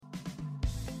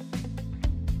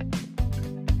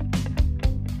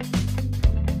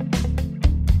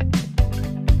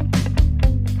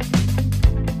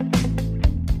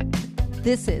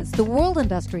This is the World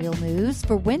Industrial News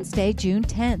for Wednesday, June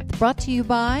 10th, brought to you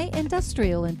by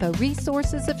Industrial Info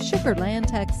Resources of Sugar Land,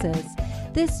 Texas.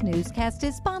 This newscast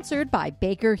is sponsored by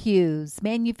Baker Hughes,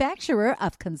 manufacturer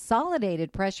of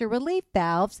consolidated pressure relief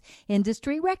valves,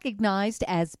 industry recognized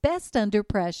as best under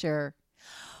pressure.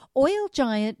 Oil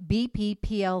giant BP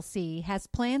Plc has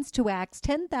plans to axe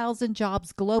 10,000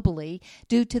 jobs globally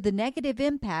due to the negative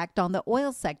impact on the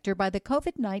oil sector by the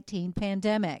COVID-19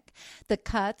 pandemic. The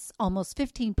cuts, almost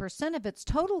 15% of its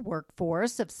total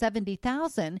workforce of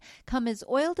 70,000, come as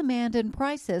oil demand and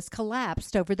prices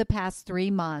collapsed over the past 3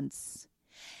 months.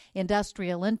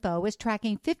 Industrial Info is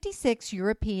tracking 56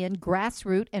 European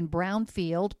grassroots and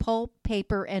brownfield pulp,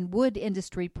 paper, and wood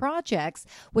industry projects,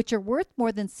 which are worth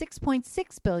more than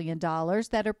 $6.6 billion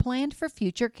that are planned for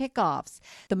future kickoffs.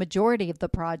 The majority of the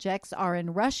projects are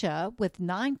in Russia, with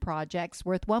 9 projects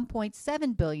worth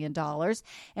 $1.7 billion,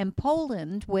 and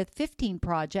Poland, with 15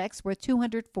 projects worth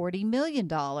 $240 million.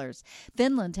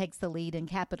 Finland takes the lead in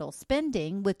capital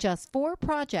spending, with just 4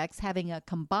 projects having a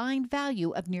combined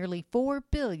value of nearly $4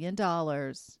 billion.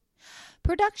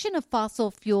 Production of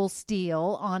fossil fuel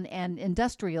steel on an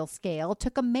industrial scale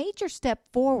took a major step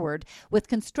forward with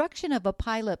construction of a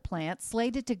pilot plant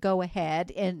slated to go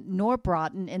ahead in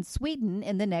Norrbotten in Sweden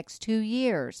in the next 2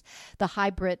 years. The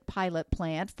hybrid pilot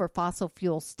plant for fossil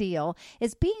fuel steel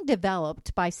is being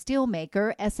developed by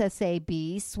steelmaker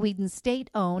SSAB, Sweden's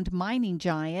state-owned mining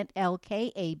giant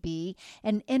LKAB,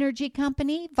 and energy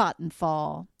company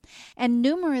Vattenfall. And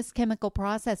numerous chemical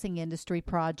processing industry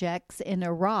projects in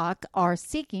Iraq are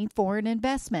seeking foreign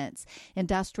investments.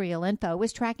 Industrial Info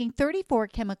is tracking 34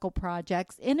 chemical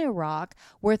projects in Iraq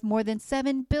worth more than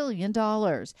 $7 billion.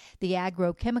 The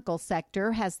agrochemical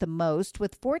sector has the most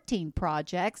with 14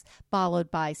 projects, followed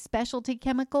by specialty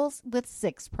chemicals with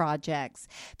 6 projects.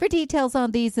 For details on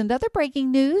these and other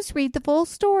breaking news, read the full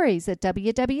stories at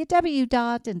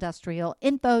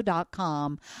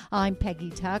www.industrialinfo.com. I'm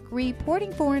Peggy Tuck,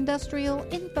 reporting for Industrial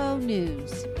Info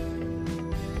News.